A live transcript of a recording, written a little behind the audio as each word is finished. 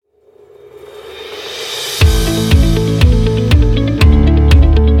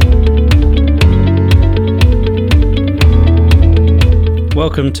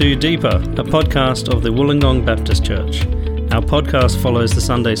Welcome to Deeper, a podcast of the Wollongong Baptist Church. Our podcast follows the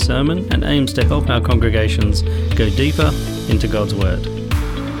Sunday sermon and aims to help our congregations go deeper into God's Word.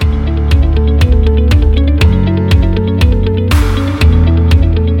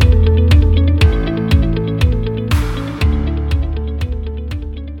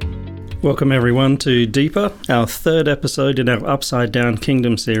 Welcome everyone to Deeper, our third episode in our Upside Down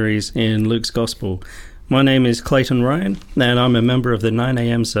Kingdom series in Luke's Gospel. My name is Clayton Ryan, and I'm a member of the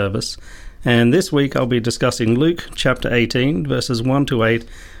 9am service. And this week I'll be discussing Luke chapter 18, verses 1 to 8,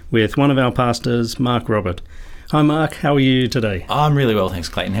 with one of our pastors, Mark Robert. Hi Mark, how are you today? I'm really well, thanks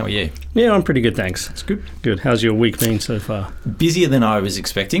Clayton. How are you? Yeah, I'm pretty good, thanks. That's good. Good. How's your week been so far? Busier than I was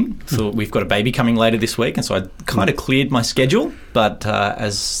expecting. Thought we've got a baby coming later this week, and so I kind of cleared my schedule. But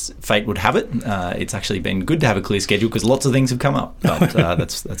as fate would have it, it's actually been good to have a clear schedule because lots of things have come up. But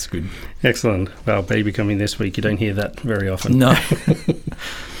that's good. Excellent. Well, baby coming this week, you don't hear that very often. No.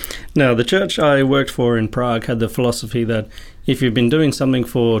 Now, the church I worked for in Prague had the philosophy that if you've been doing something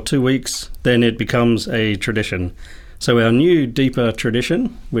for 2 weeks, then it becomes a tradition. So our new Deeper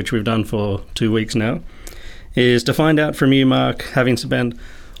tradition, which we've done for 2 weeks now, is to find out from you, Mark, having spent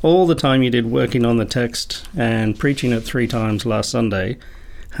all the time you did working on the text and preaching it 3 times last Sunday,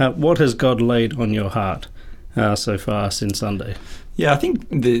 what has God laid on your heart so far since Sunday? Yeah, I think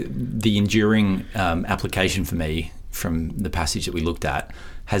the enduring application for me from the passage that we looked at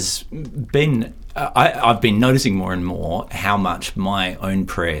has been, I've been noticing more and more how much my own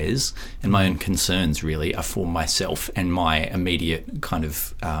prayers and my own concerns really are for myself and my immediate kind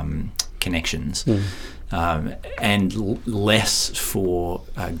of connections, and less for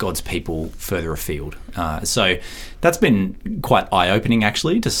God's people further afield. So that's been quite eye-opening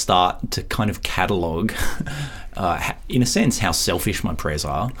actually, to start to kind of catalogue in a sense how selfish my prayers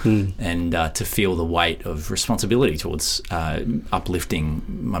are, and to feel the weight of responsibility towards uplifting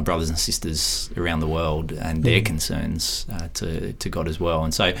my brothers and sisters around the world and their concerns to God as well.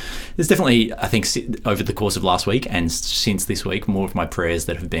 And so there's definitely, I think, over the course of last week and since this week, more of my prayers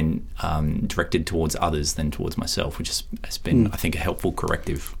that have been directed towards others than towards myself, which has been, I think, a helpful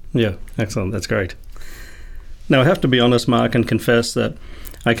corrective. Yeah, excellent. That's great. Now, I have to be honest, Mark, and confess that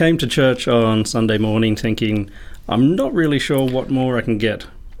I came to church on Sunday morning thinking, I'm not really sure what more I can get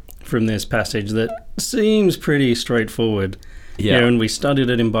from this passage that seems pretty straightforward. Yeah. And we studied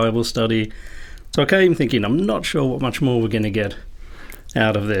it in Bible study. So I came thinking, I'm not sure what much more we're going to get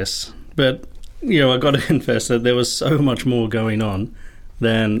out of this. But, I got to confess that there was so much more going on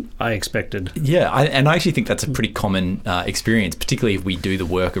than I expected. Yeah, I actually think that's a pretty common experience, particularly if we do the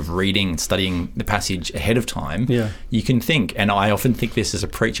work of reading and studying the passage ahead of time. Yeah. You can think, and I often think this as a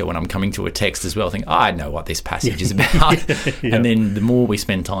preacher when I'm coming to a text as well, think, I know what this passage is about. Yeah. And then the more we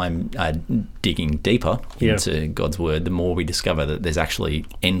spend time digging deeper into God's Word, the more we discover that there's actually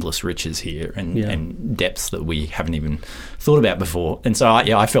endless riches here and depths that we haven't even thought about before. And so,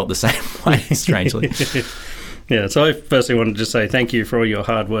 I felt the same way, strangely. Yeah, so I firstly wanted to say thank you for all your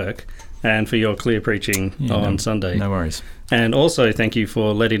hard work and for your clear preaching on Sunday. No worries. And also thank you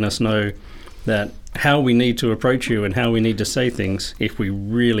for letting us know that how we need to approach you and how we need to say things if we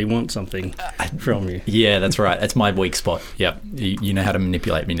really want something from you. Yeah, that's right. That's my weak spot. Yep. You know how to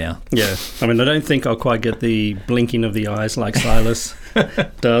manipulate me now. Yeah. I mean, I don't think I'll quite get the blinking of the eyes like Silas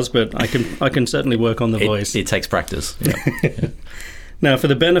does, but I can certainly work on the voice. It takes practice. Yep. Yeah. Now, for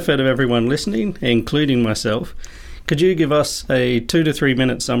the benefit of everyone listening, including myself, could you give us a 2 to 3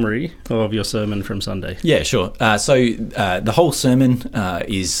 minute summary of your sermon from Sunday? Yeah, sure. So the whole sermon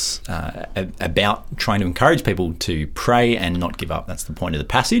is about trying to encourage people to pray and not give up. That's the point of the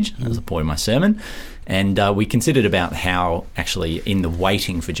passage. That's the point of my sermon. And we considered about how actually in the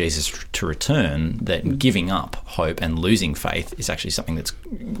waiting for Jesus to return, that giving up hope and losing faith is actually something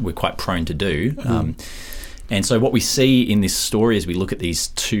we're quite prone to do. And so what we see in this story as we look at these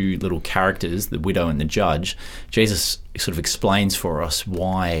 2 little characters, the widow and the judge, Jesus sort of explains for us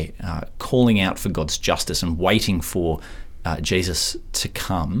why calling out for God's justice and waiting for Jesus to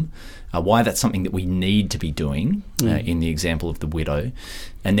come, why that's something that we need to be doing in the example of the widow.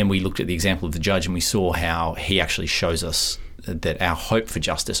 And then we looked at the example of the judge and we saw how he actually shows us that our hope for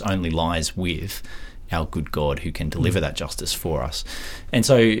justice only lies with our good God who can deliver that justice for us. And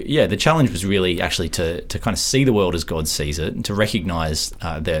so, the challenge was really actually to kind of see the world as God sees it and to recognise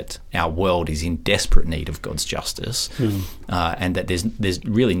that our world is in desperate need of God's justice, and that there's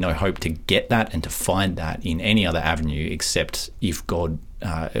really no hope to get that and to find that in any other avenue except if God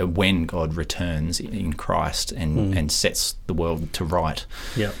when God returns in Christ and sets the world to right.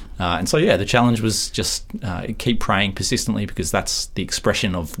 Yep. And so, the challenge was just keep praying persistently, because that's the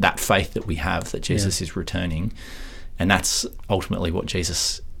expression of that faith that we have, that Jesus is returning. And that's ultimately what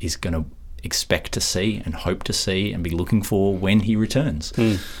Jesus is going to expect to see and hope to see and be looking for when he returns.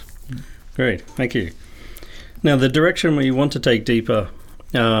 Great, thank you. Now, the direction we want to take deeper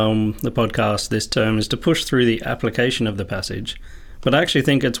the podcast this term is to push through the application of the passage, but I actually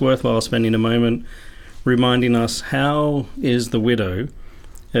think it's worthwhile spending a moment reminding us how is the widow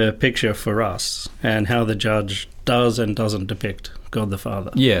a picture for us and how the judge does and doesn't depict God the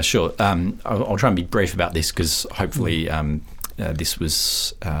Father. Yeah, sure. I'll try and be brief about this because hopefully this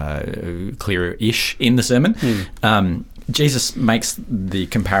was clearer-ish in the sermon. Jesus makes the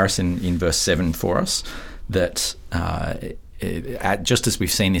comparison in verse 7 for us that just as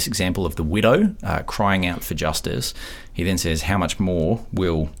we've seen this example of the widow crying out for justice, he then says, how much more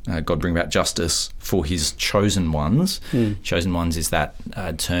will God bring about justice for his chosen ones? Chosen ones is that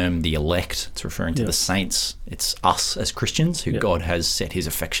term, the elect. It's referring to the saints. It's us as Christians who God has set his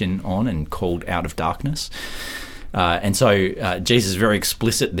affection on and called out of darkness. And so Jesus is very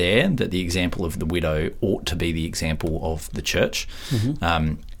explicit there that the example of the widow ought to be the example of the church.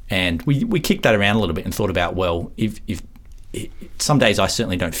 And we kicked that around a little bit and thought about, well, if some days I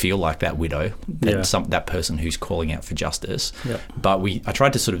certainly don't feel like that widow, that person who's calling out for justice. But I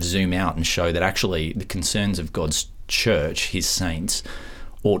tried to sort of zoom out and show that actually the concerns of God's church, his saints,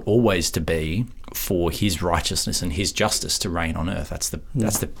 ought always to be for his righteousness and his justice to reign on earth. That's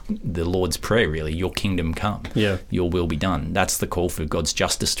the Lord's prayer, really. Your kingdom come. Your will be done. That's the call for God's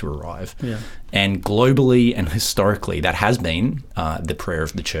justice to arrive. And globally and historically, that has been the prayer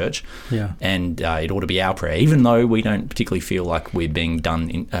of the church. And it ought to be our prayer, even though we don't particularly feel like we're being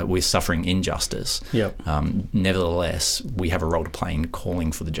done, we're suffering injustice. Nevertheless, we have a role to play in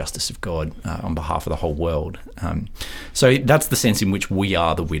calling for the justice of God on behalf of the whole world. So that's the sense in which we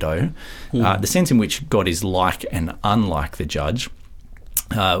are the widow. The sense in which God is like and unlike the judge.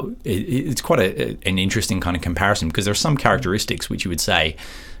 It's quite an interesting kind of comparison because there are some characteristics which you would say,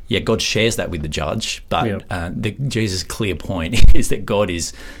 God shares that with the judge, but Jesus' clear point is that God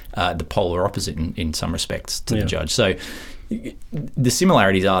is the polar opposite in some respects to the judge. So the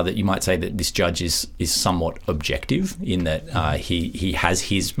similarities are that you might say that this judge is somewhat objective in that he has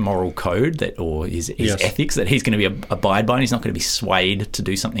his moral code or his ethics that he's going to be abide by, and he's not going to be swayed to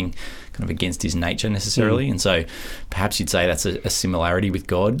do something kind of against his nature necessarily. And so perhaps you'd say that's a similarity with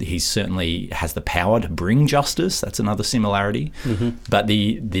God. He certainly has the power to bring justice. That's another similarity. But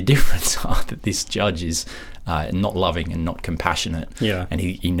the difference are that this judge is not loving and not compassionate, and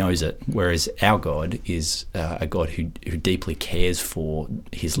he knows it, whereas our God is a God who deeply cares for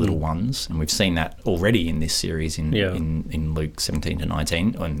his little ones, and we've seen that already in this series in Luke 17 to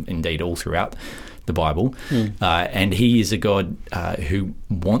 19, and indeed all throughout the Bible. And he is a God who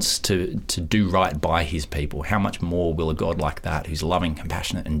wants to do right by his people. How much more will a God like that, who's loving,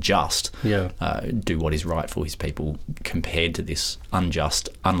 compassionate and just, do what is right for his people compared to this unjust,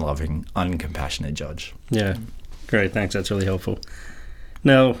 unloving, uncompassionate judge? Great, thanks, that's really helpful.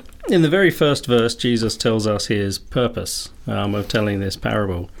 Now, in the very first verse, Jesus tells us his purpose of telling this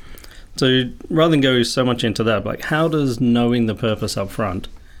parable. So rather than go so much into that, like, how does knowing the purpose up front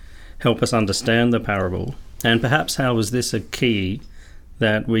help us understand the parable? And perhaps how is this a key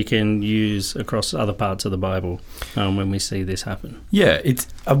that we can use across other parts of the Bible when we see this happen?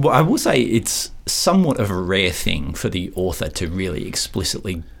 I will say it's somewhat of a rare thing for the author to really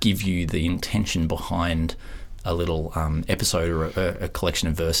explicitly give you the intention behind a little episode or a collection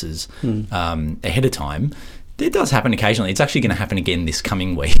of verses ahead of time. It does happen occasionally. It's actually going to happen again this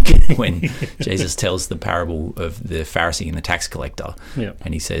coming week when Jesus tells the parable of the Pharisee and the tax collector.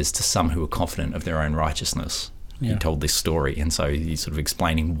 And he says, to some who are confident of their own righteousness, he told this story. And so he's sort of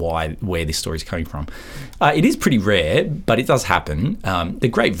explaining where this story is coming from. It is pretty rare, but it does happen. The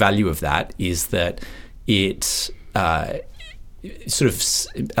great value of that is that it sort of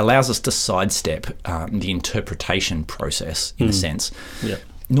allows us to sidestep the interpretation process in a sense.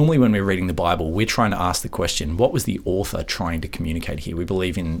 Normally when we're reading the Bible, we're trying to ask the question, what was the author trying to communicate here? We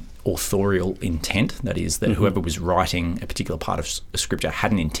believe in authorial intent, that is, that whoever was writing a particular part of Scripture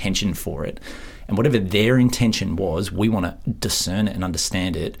had an intention for it. And whatever their intention was, we want to discern it and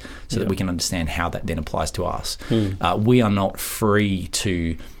understand it so that we can understand how that then applies to us. We are not free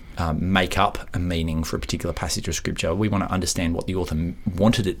to make up a meaning for a particular passage of Scripture. We want to understand what the author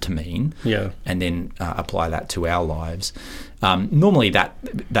wanted it to mean and then apply that to our lives. Normally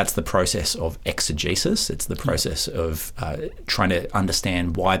that's the process of exegesis. It's the process of trying to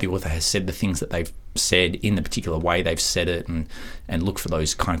understand why the author has said the things that they've said in the particular way they've said it, and look for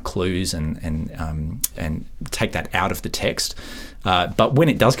those kind of clues and take that out of the text. But when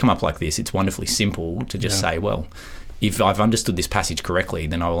it does come up like this, it's wonderfully simple to just say, well, if I've understood this passage correctly,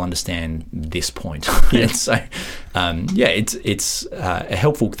 then I will understand this point. Yeah. And so, it's a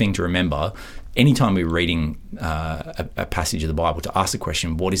helpful thing to remember anytime we're reading a passage of the Bible, to ask the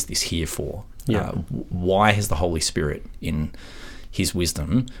question, what is this here for? Yeah. Why has the Holy Spirit, in his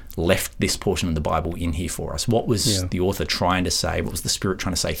wisdom, left this portion of the Bible in here for us? What was the author trying to say? What was the Spirit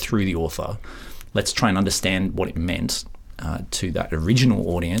trying to say through the author? Let's try and understand what it meant to that original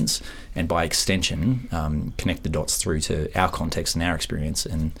audience, and by extension, connect the dots through to our context and our experience,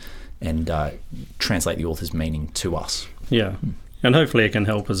 and translate the author's meaning to us. Yeah, and hopefully it can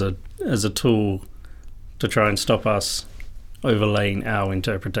help as a tool to try and stop us overlaying our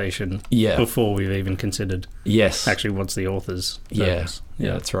interpretation before we've even considered actually what's the author's purpose.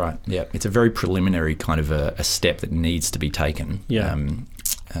 Yeah, that's right. Yeah, it's a very preliminary kind of a step that needs to be taken.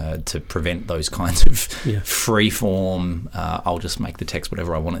 To prevent those kinds of free form, I'll just make the text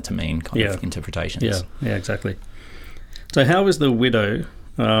whatever I want it to mean kind of interpretations. Yeah, exactly. So how is the widow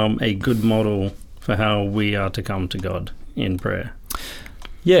a good model for how we are to come to God in prayer?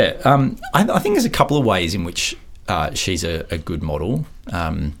 Yeah, I think there's a couple of ways in which she's a good model.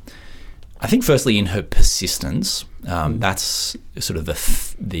 I think firstly in her persistence, that's sort of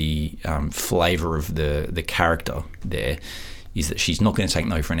the flavour of the character there, is that she's not going to take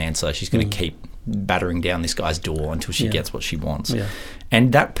no for an answer. She's going to keep battering down this guy's door until she gets what she wants. Yeah.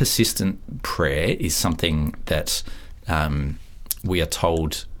 And that persistent prayer is something that we are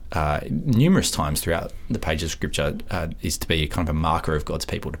told numerous times throughout the pages of Scripture is to be a kind of a marker of God's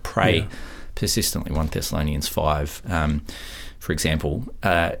people, to pray persistently, 1 Thessalonians 5, for example.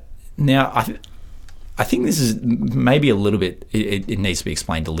 Now, I think this is maybe a little bit, it needs to be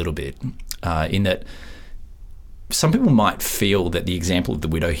explained a little bit, in that some people might feel that the example of the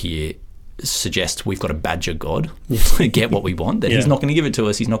widow here suggests we've got to badger God to get what we want, that he's not going to give it to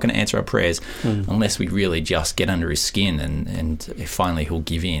us, he's not going to answer our prayers unless we really just get under his skin and finally he'll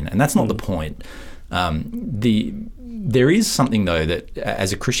give in. And that's not the point. There is something, though, that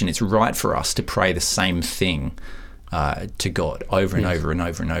as a Christian it's right for us to pray the same thing to God over and over and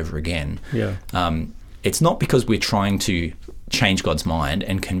over and over again. It's not because we're trying to change God's mind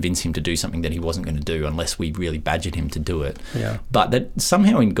and convince him to do something that he wasn't going to do unless we really badgered him to do it. But that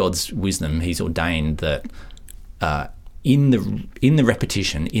somehow in God's wisdom he's ordained that in the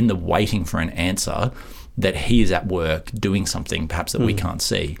repetition, in the waiting for an answer, that he is at work doing something perhaps that we can't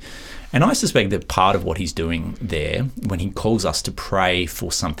see. And I suspect that part of what he's doing there, when he calls us to pray for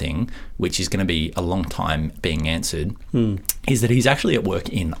something which is going to be a long time being answered, is that he's actually at work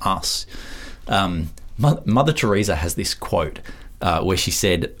in us. Mother Teresa has this quote where she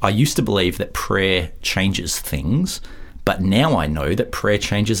said, "I used to believe that prayer changes things, but now I know that prayer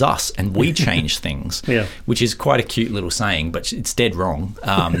changes us and we change things," which is quite a cute little saying, but it's dead wrong.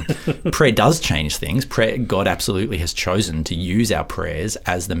 Prayer does change things. God absolutely has chosen to use our prayers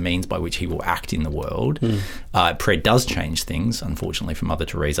as the means by which he will act in the world. Prayer does change things, unfortunately for Mother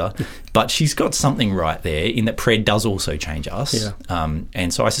Teresa, but she's got something right there in that prayer does also change us.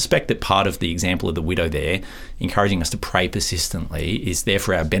 And so I suspect that part of the example of the widow there, encouraging us to pray persistently, is there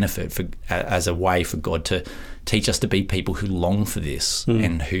for our benefit, as a way for God to teach us to be people who long for this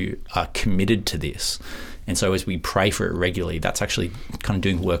and who are committed to this. And so as we pray for it regularly, that's actually kind of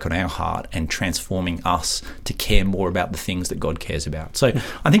doing work on our heart and transforming us to care more about the things that God cares about. So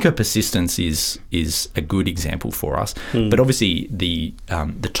I think her persistence is a good example for us. But obviously the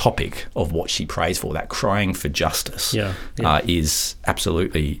topic of what she prays for, that crying for justice, is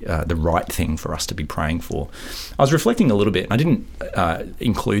absolutely the right thing for us to be praying for. I was reflecting a little bit, and I didn't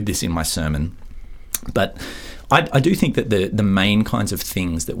include this in my sermon, but I do think that the main kinds of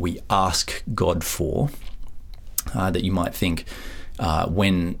things that we ask God for, that you might think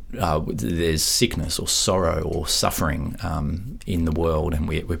when there's sickness or sorrow or suffering in the world, and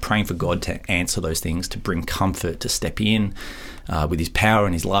we're praying for God to answer those things, to bring comfort, to step in with his power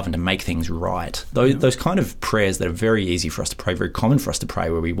and his love and to make things right. Those kind of prayers that are very easy for us to pray, very common for us to pray,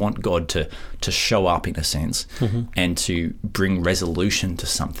 where we want God to show up in a sense and to bring resolution to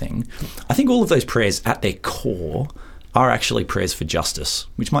something. I think all of those prayers at their core are actually prayers for justice,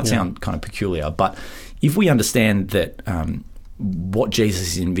 which might sound kind of peculiar, but if we understand that what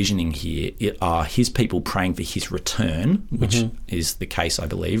Jesus is envisioning here are his people praying for his return, which is the case, I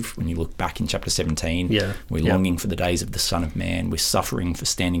believe, when you look back in chapter 17. We're longing for the days of the Son of Man. We're suffering for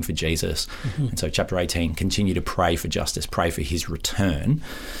standing for Jesus. And so chapter 18, continue to pray for justice, pray for his return.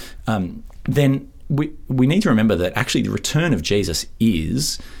 Then we need to remember that actually the return of Jesus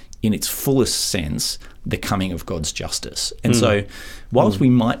is in its fullest sense, the coming of God's justice. And so whilst we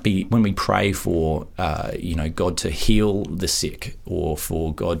might be, when we pray for, God to heal the sick or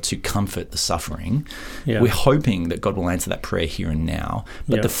for God to comfort the suffering, we're hoping that God will answer that prayer here and now.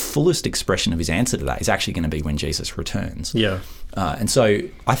 But the fullest expression of his answer to that is actually going to be when Jesus returns. And so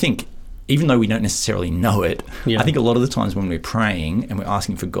I think, even though we don't necessarily know it, I think a lot of the times when we're praying and we're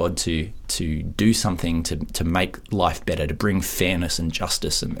asking for God to do something to make life better, to bring fairness and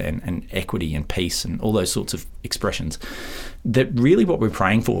justice and equity and peace and all those sorts of expressions, that really what we're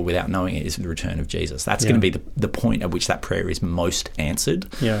praying for without knowing it is the return of Jesus. That's going to be the point at which that prayer is most answered.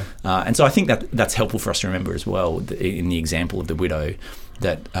 And so I think that's helpful for us to remember as well, in the example of the widow,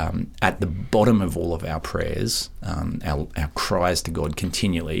 that at the bottom of all of our prayers, our cries to God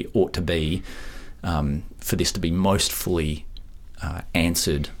continually ought to be for this to be most fully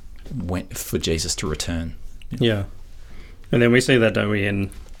answered for Jesus to return. And then we see that, don't we, in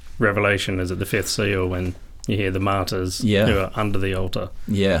Revelation, is it the fifth seal, when you hear the martyrs who are under the altar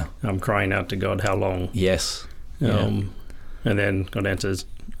crying out to God, how long? And then God answers,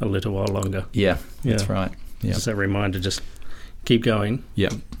 a little while longer. That's right. Just that reminder, just keep going.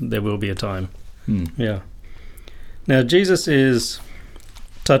 There will be a time. Now, Jesus is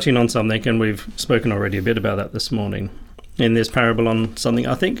touching on something, and we've spoken already a bit about that this morning, in this parable, on something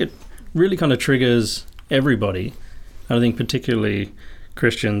I think it really kind of triggers everybody. I think particularly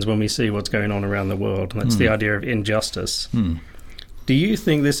Christians, when we see what's going on around the world. And that's the idea of injustice. Do you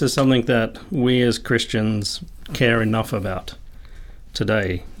think this is something that we as Christians care enough about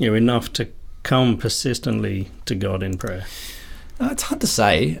today? Enough to come persistently to God in prayer? It's hard to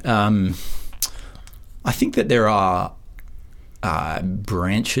say. I think that there are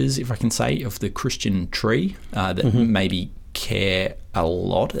branches, if I can say, of the Christian tree that maybe care a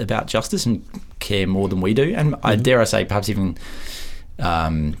lot about justice and care more than we do. And I dare I say, perhaps even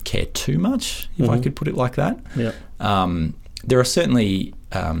care too much, if I could put it like that. There are certainly,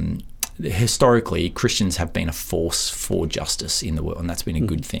 historically, Christians have been a force for justice in the world, and that's been a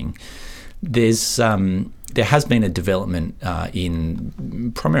good thing. There has been a development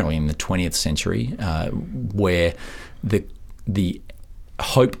primarily in the 20th century where the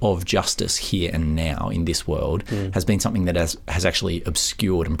hope of justice here and now in this world has been something that has actually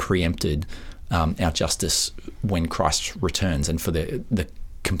obscured and preempted our justice when Christ returns and for the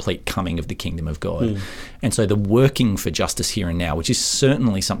complete coming of the kingdom of God. And so the working for justice here and now, which is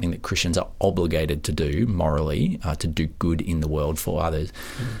certainly something that Christians are obligated to do morally, to do good in the world for others,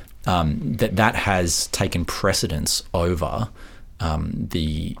 that has taken precedence over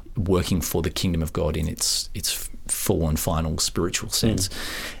the working for the kingdom of God in its full and final spiritual sense.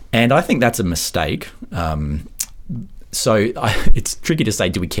 And I think that's a mistake. It's tricky to say,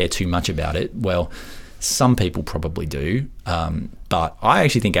 do we care too much about it? Well, some people probably do, but I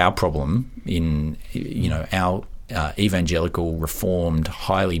actually think our problem in our evangelical, reformed,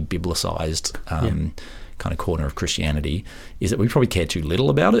 highly biblicized kind of corner of Christianity is that we probably care too little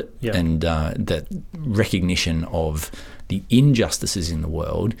about it, and that recognition of the injustices in the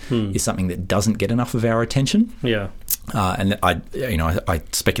world is something that doesn't get enough of our attention. And I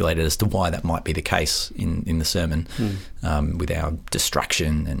speculated as to why that might be the case in the sermon, with our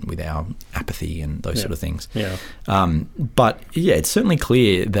distraction and with our apathy and those sort of things. But it's certainly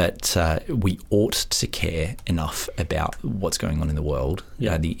clear that we ought to care enough about what's going on in the world,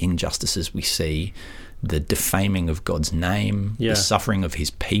 the injustices we see, the defaming of God's name, the suffering of his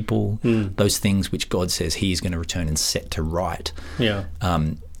people, those things which God says he is going to return and set to right.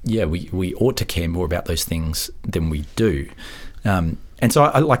 We ought to care more about those things than we do. And so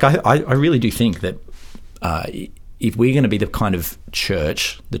I really do think that if we're going to be the kind of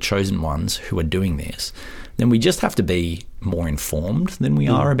church, the chosen ones who are doing this, then we just have to be more informed than we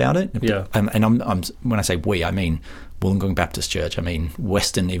are about it. And I'm when I say we, I mean Wollongong Baptist Church, I mean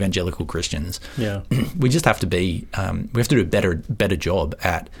Western evangelical Christians. We just have to be, we have to do a better job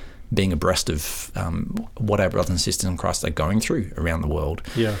at being abreast of what our brothers and sisters in Christ are going through around the world.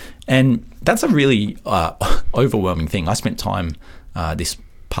 And that's a really overwhelming thing. I spent time this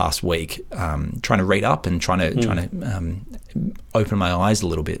past week trying to read up and trying to open my eyes a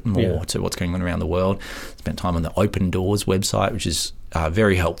little bit more to what's going on around the world. Spent time on the Open Doors website, which is a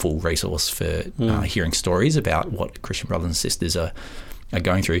very helpful resource for hearing stories about what Christian brothers and sisters are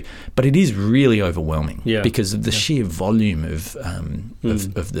going through. But it is really overwhelming because of the sheer volume of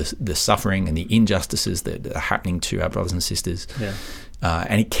the suffering and the injustices that are happening to our brothers and sisters.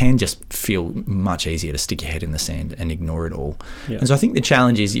 And it can just feel much easier to stick your head in the sand and ignore it all. And so I think the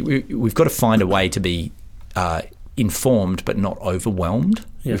challenge is we've got to find a way to be informed but not overwhelmed.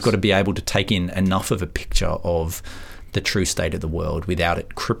 We've got to be able to take in enough of a picture of the true state of the world without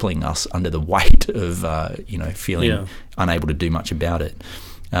it crippling us under the weight of feeling unable to do much about it.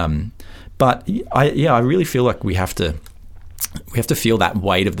 But I really feel like we have to feel that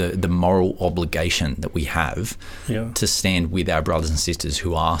weight of the moral obligation that we have to stand with our brothers and sisters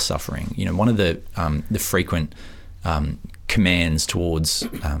who are suffering. You know, one of the frequent commands towards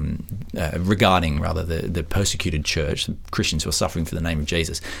regarding the persecuted church, the Christians who are suffering for the name of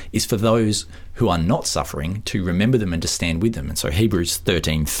Jesus, is for those who are not suffering to remember them and to stand with them. And so Hebrews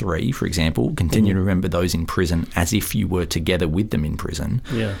 13:3, for example, continue to remember those in prison as if you were together with them in prison.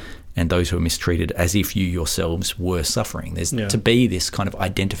 Yeah. And those who are mistreated as if you yourselves were suffering. There's to be this kind of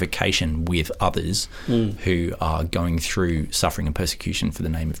identification with others who are going through suffering and persecution for the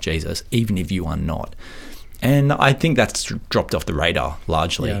name of Jesus, even if you are not. And I think that's dropped off the radar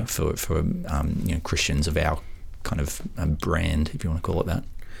largely for Christians of our kind of brand, if you want to call it that.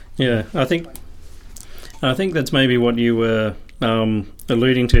 Yeah, I think that's maybe what you were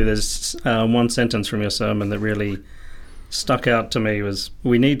alluding to. There's one sentence from your sermon that really stuck out to me was,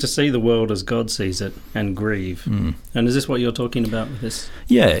 we need to see the world as God sees it and grieve. And is this what you're talking about with this?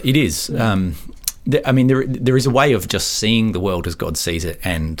 Yeah, it is. There is a way of just seeing the world as God sees it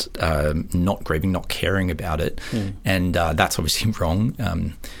and not grieving, not caring about it. And that's obviously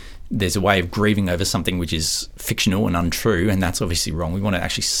wrong. There's a way of grieving over something which is fictional and untrue, and that's obviously wrong. We want to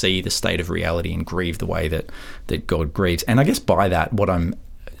actually see the state of reality and grieve the way that God grieves. And I guess by that, what I'm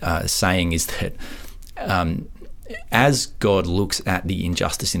saying is that as God looks at the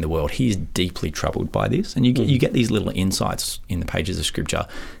injustice in the world, he is deeply troubled by this. And you get these little insights in the pages of Scripture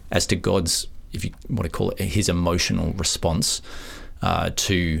as to God's, if you want to call it, his emotional response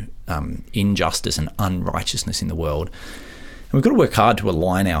to injustice and unrighteousness in the world. And we've got to work hard to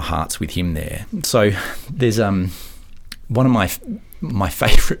align our hearts with him there. So there's one of my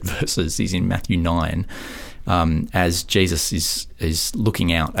favourite verses is in Matthew 9, as Jesus is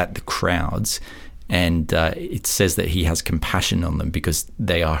looking out at the crowds. And it says that he has compassion on them because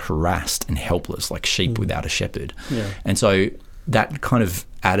they are harassed and helpless, like sheep without a shepherd. Yeah. And so that kind of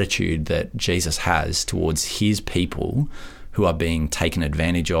attitude that Jesus has towards his people who are being taken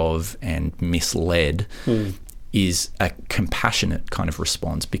advantage of and misled is a compassionate kind of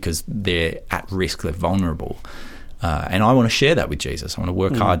response because they're at risk, they're vulnerable. And I want to share that with Jesus. I want to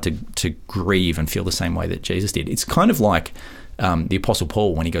work hard to grieve and feel the same way that Jesus did. It's kind of like the Apostle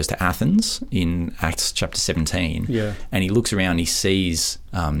Paul when he goes to Athens in Acts chapter 17, and he looks around, he sees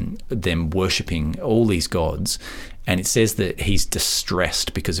them worshipping all these gods, and it says that he's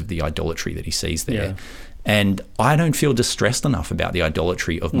distressed because of the idolatry that he sees there. Yeah. And I don't feel distressed enough about the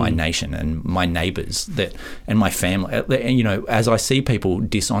idolatry of my nation and my neighbours and my family. And, you know, as I see people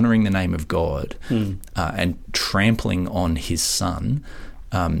dishonouring the name of God and trampling on his Son,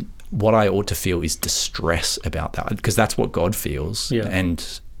 what I ought to feel is distress about that, because that's what God feels. Yeah.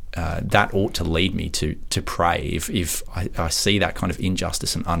 And that ought to lead me to pray. If I see that kind of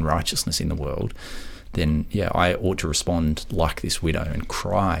injustice and unrighteousness in the world, then I ought to respond like this widow and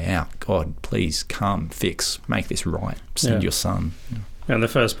cry out, God, please come, fix, make this right, send your Son. Yeah. And the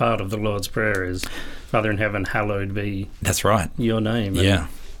first part of the Lord's Prayer is, Father in heaven, hallowed be That's right. your name. And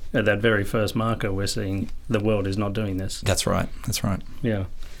at that very first marker, we're seeing the world is not doing this. That's right. Yeah.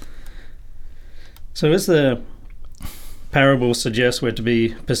 So as the parable suggests, we're to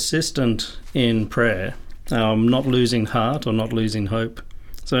be persistent in prayer, not losing heart or not losing hope.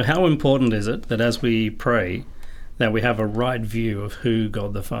 So how important is it that as we pray that we have a right view of who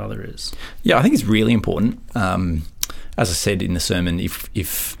God the Father is? Yeah, I think it's really important. As I said in the sermon,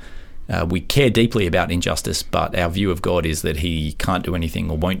 if we care deeply about injustice, but our view of God is that he can't do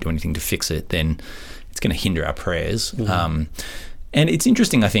anything or won't do anything to fix it, then it's going to hinder our prayers. And it's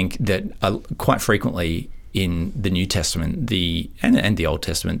interesting, I think, that quite frequently in the New Testament and the Old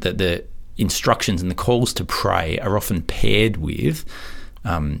Testament, that the instructions and the calls to pray are often paired with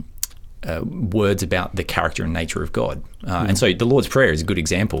words about the character and nature of God. And so the Lord's Prayer is a good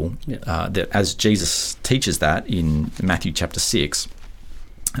example that as Jesus teaches that in Matthew chapter 6,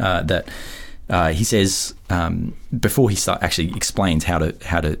 that he says, before he actually explains how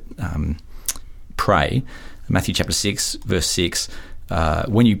to pray, Matthew chapter 6, verse 6,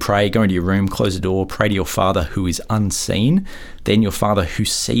 when you pray, go into your room, close the door, pray to your Father who is unseen. Then your Father who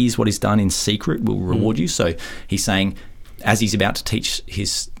sees what is done in secret will reward you. So he's saying, as he's about to teach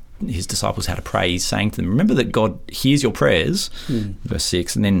his disciples how to pray, he's saying to them, remember that God hears your prayers, verse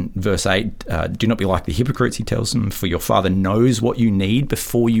 6. And then verse 8, do not be like the hypocrites, he tells them, for your Father knows what you need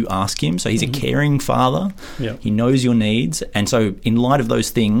before you ask him. So he's a caring Father. He knows your needs. And so in light of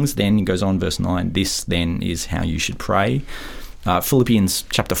those things, then he goes on, verse 9, this then is how you should pray. Philippians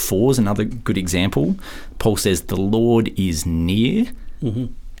chapter 4 is another good example. Paul says, the Lord is near,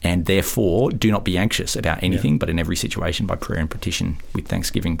 and therefore do not be anxious about anything, but in every situation by prayer and petition with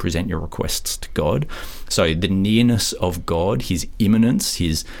thanksgiving present your requests to God. So the nearness of God, his immanence,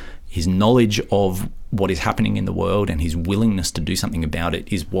 his knowledge of what is happening in the world and his willingness to do something about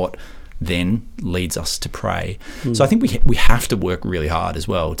it is what then leads us to pray. So I think we have to work really hard as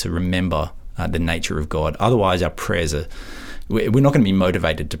well to remember the nature of God. Otherwise, our prayers we're not going to be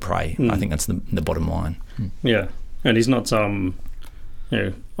motivated to pray. I think that's the bottom line. Yeah, and he's not some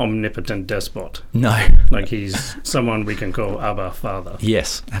omnipotent despot. No. Like he's someone we can call Abba, Father.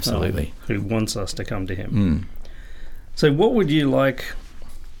 Yes, absolutely. Who wants us to come to him. So what would you like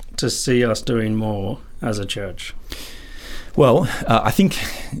to see us doing more as a church? Well, I think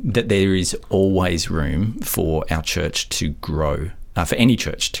that there is always room for our church to grow, for any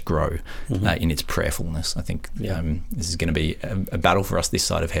church to grow in its prayerfulness. I think this is going to be a battle for us this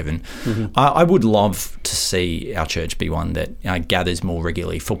side of heaven. I would love to see our church be one that gathers more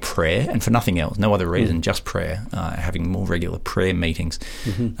regularly for prayer and for nothing else, no other reason, just prayer, having more regular prayer meetings.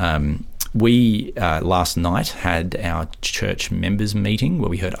 We, last night, had our church members meeting where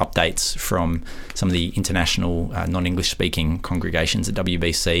we heard updates from some of the international non-English speaking congregations at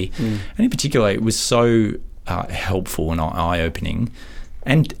WBC. And in particular, it was so helpful and eye-opening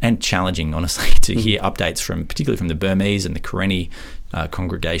and challenging, honestly, to hear updates particularly from the Burmese and the Karenni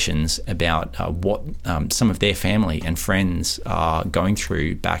congregations about what some of their family and friends are going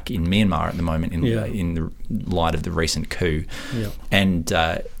through back in Myanmar at the moment in the light of the recent coup. And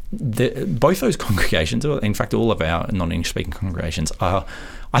both those congregations, or in fact all of our non-English speaking congregations,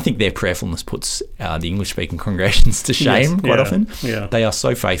 I think their prayerfulness puts the English speaking congregations to shame quite often. They are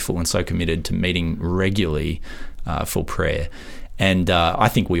so faithful and so committed to meeting regularly for prayer, and I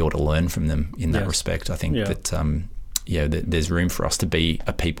think we ought to learn from them in that respect. I think that there's room for us to be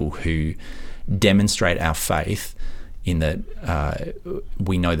a people who demonstrate our faith in that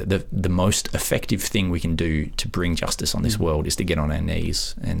we know that the most effective thing we can do to bring justice on this world is to get on our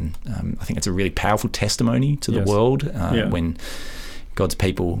knees. And I think it's a really powerful testimony to the world when God's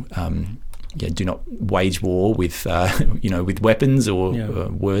people do not wage war with with weapons or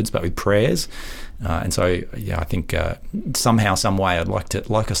words, but with prayers. And so I think somehow, some way, I'd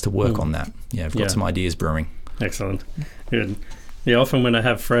like us to work on that. I've got some ideas brewing. Excellent. Good. Yeah, often when I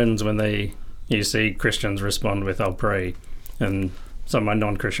have friends, you see Christians respond with, I'll pray. And some of my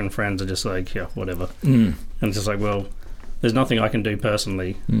non-Christian friends are just like, yeah, whatever. And it's just like, well, there's nothing I can do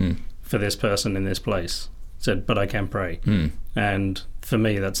personally for this person in this place. Said, but I can pray. And for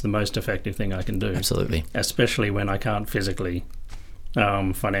me, that's the most effective thing I can do. Absolutely. Especially when I can't physically,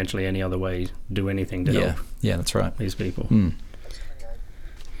 financially, any other way, do anything to help. Yeah, that's right. These people.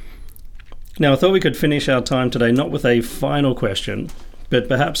 Now, I thought we could finish our time today not with a final question, but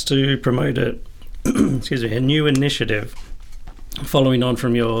perhaps to promote a new initiative following on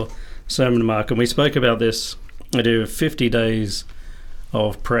from your sermon, Mark. And we spoke about this idea of 50 days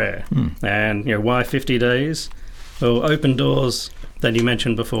of prayer. And why 50 days? Well, Open Doors, that you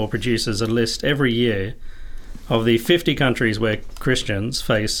mentioned before, produces a list every year of the 50 countries where Christians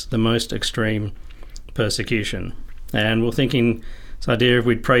face the most extreme persecution. And we're thinking this idea if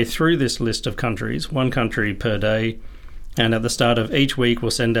we'd pray through this list of countries, one country per day, and at the start of each week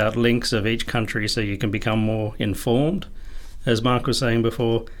we'll send out links of each country so you can become more informed, as Mark was saying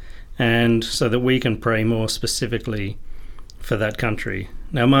before, and so that we can pray more specifically for that country.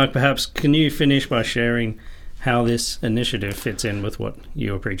 Now, Mark, perhaps can you finish by sharing how this initiative fits in with what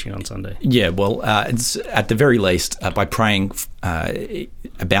you were preaching on Sunday? Yeah, well, it's at the very least, by praying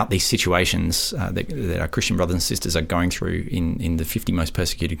about these situations that our Christian brothers and sisters are going through in the 50 most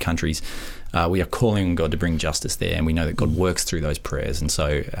persecuted countries, we are calling on God to bring justice there, and we know that God works through those prayers. And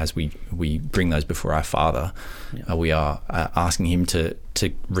so as we bring those before our Father, we are asking him to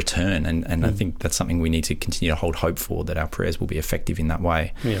return, and I think that's something we need to continue to hold hope for, that our prayers will be effective in that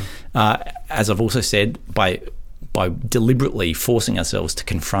way. As I've also said, by deliberately forcing ourselves to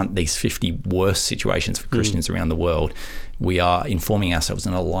confront these 50 worst situations for Christians around the world, we are informing ourselves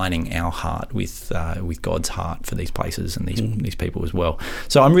and aligning our heart with God's heart for these places and these people as well.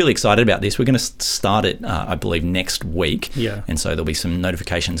 So I'm really excited about this. We're going to start it, I believe, next week. And so there'll be some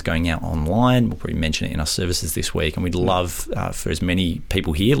notifications going out online. We'll probably mention it in our services this week. And we'd love for as many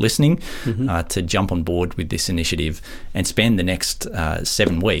people here listening to jump on board with this initiative and spend the next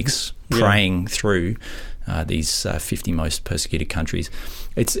 7 weeks praying through these 50 most persecuted countries.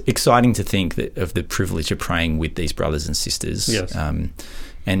 It's exciting to think of the privilege of praying with these brothers and sisters.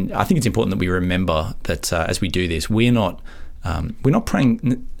 And I think it's important that we remember that as we do this, we're not we're not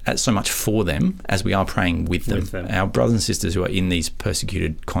praying so much for them as we are praying with them. Our brothers and sisters who are in these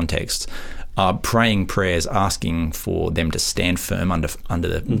persecuted contexts are praying prayers, asking for them to stand firm under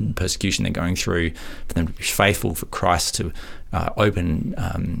the persecution they're going through, for them to be faithful, for Christ to open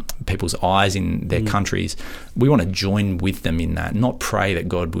people's eyes in their countries. We want to join with them in that, not pray that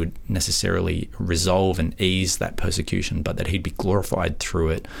God would necessarily resolve and ease that persecution, but that he'd be glorified through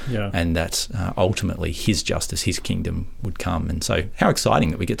it, and that ultimately his justice, his kingdom would come. And so how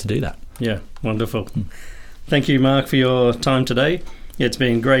exciting that we get to do that. Yeah, wonderful. Thank you, Mark, for your time today. It's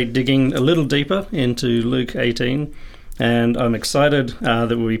been great digging a little deeper into Luke 18, and I'm excited that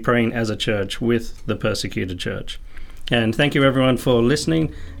we'll be praying as a church with the persecuted church. And thank you everyone for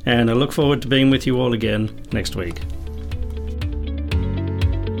listening, and I look forward to being with you all again next week.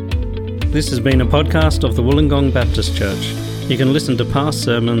 This has been a podcast of the Wollongong Baptist Church. You can listen to past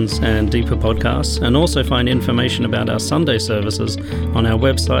sermons and deeper podcasts, and also find information about our Sunday services on our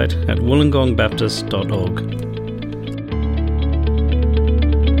website at wollongongbaptist.org.